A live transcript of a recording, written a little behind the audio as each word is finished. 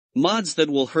Mods that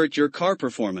will hurt your car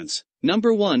performance.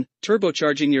 Number 1,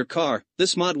 turbocharging your car.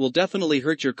 This mod will definitely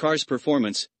hurt your car's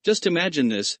performance. Just imagine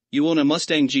this, you own a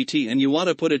Mustang GT and you want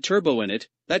to put a turbo in it.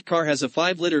 That car has a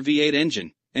 5-liter V8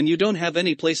 engine, and you don't have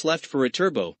any place left for a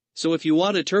turbo. So if you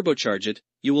want to turbocharge it,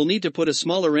 you will need to put a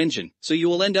smaller engine, so you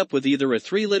will end up with either a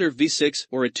 3-liter V6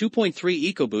 or a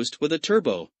 2.3 EcoBoost with a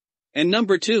turbo. And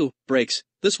number 2, brakes.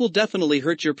 This will definitely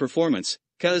hurt your performance.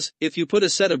 Cause, if you put a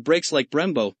set of brakes like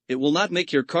Brembo, it will not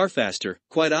make your car faster,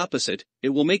 quite opposite, it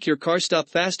will make your car stop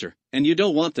faster, and you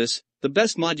don't want this. The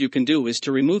best mod you can do is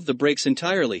to remove the brakes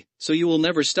entirely, so you will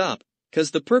never stop,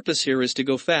 cause the purpose here is to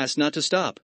go fast, not to stop.